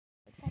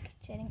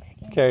shedding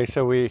skin. Okay,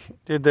 so we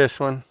did this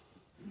one.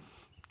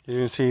 You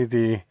can see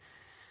the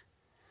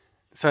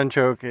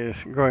sunchoke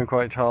is growing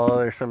quite tall.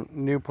 There's some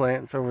new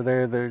plants over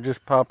there that are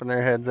just popping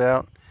their heads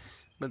out.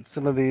 But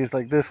some of these,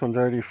 like this one's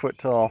already a foot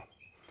tall.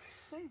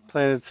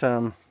 Planted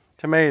some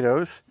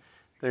tomatoes.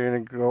 They're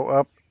going to go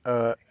up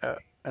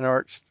an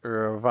arch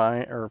or a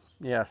vine, or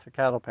yes, a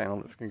cattle panel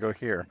that's going to go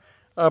here.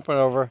 Up and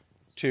over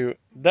to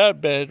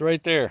that bed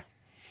right there.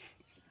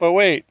 But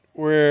wait,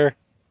 we're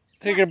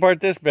taking apart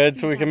this bed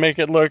so we can make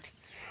it look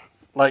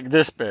like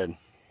this bed.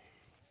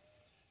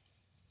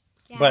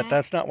 Yeah. But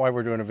that's not why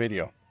we're doing a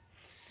video.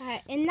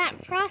 In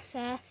that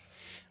process,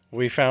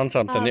 we found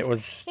something. It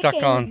was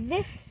stuck on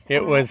this.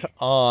 It was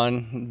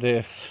on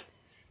this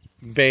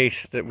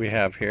base that we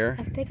have here.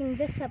 Of picking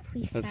this up,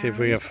 Let's see if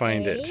we can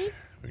find it.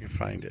 We can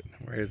find it.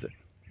 Where is it?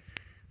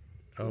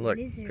 Oh look,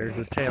 there's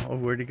his tail. Oh,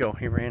 where'd he go?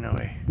 He ran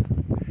away.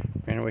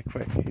 Ran away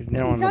quick. He's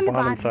now on the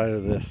bottom side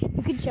of this.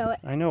 You could show it.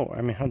 I know.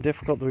 I mean, how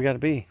difficult do we got to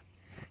be?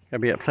 Got to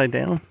be upside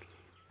down?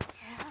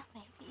 Yeah,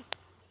 maybe.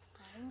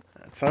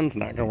 That sun's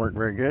not going to work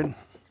very good.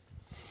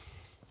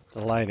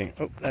 The lighting.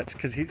 Oh, that's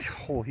because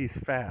he's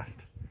fast.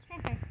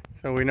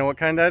 So we know what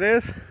kind that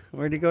is?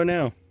 Where'd he go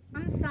now?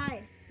 On the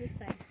side. This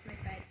side. My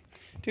side.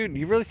 Dude,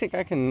 you really think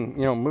I can,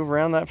 move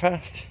around that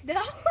fast?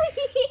 No.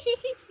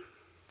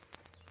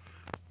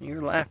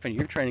 You're laughing.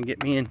 You're trying to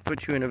get me in,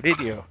 put you in a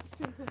video.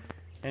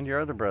 And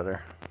your other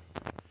brother.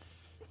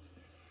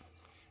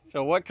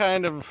 So what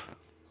kind of...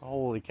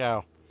 Holy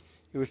cow.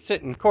 He was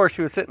sitting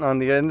on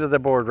the end of the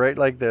board right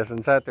like this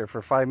and sat there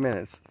for 5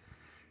 minutes.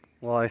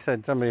 Well, I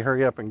said, somebody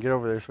hurry up and get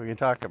over there so we can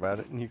talk about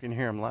it, and you can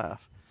hear him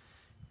laugh.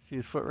 See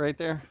his foot right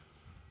there?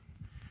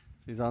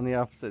 He's on the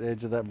opposite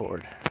edge of that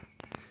board.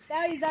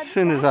 As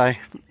soon as I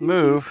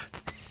move,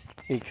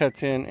 he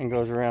cuts in and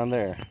goes around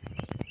there.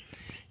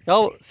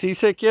 Y'all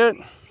seasick yet?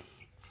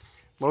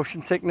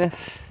 Motion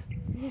sickness?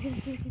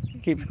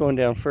 Keeps going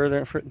down further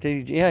and further.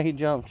 Yeah, he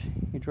jumped.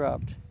 He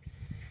dropped.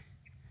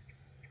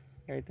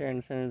 Right there in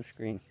the center of the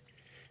screen.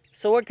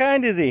 So what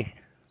kind is he?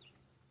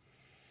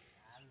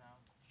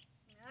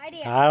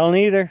 I don't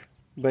either,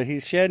 but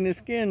he's shedding his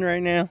skin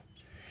right now.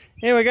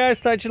 Anyway, guys,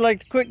 thought you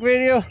liked the quick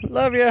video.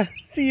 Love ya.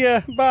 See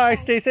ya. Bye.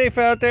 Stay safe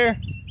out there.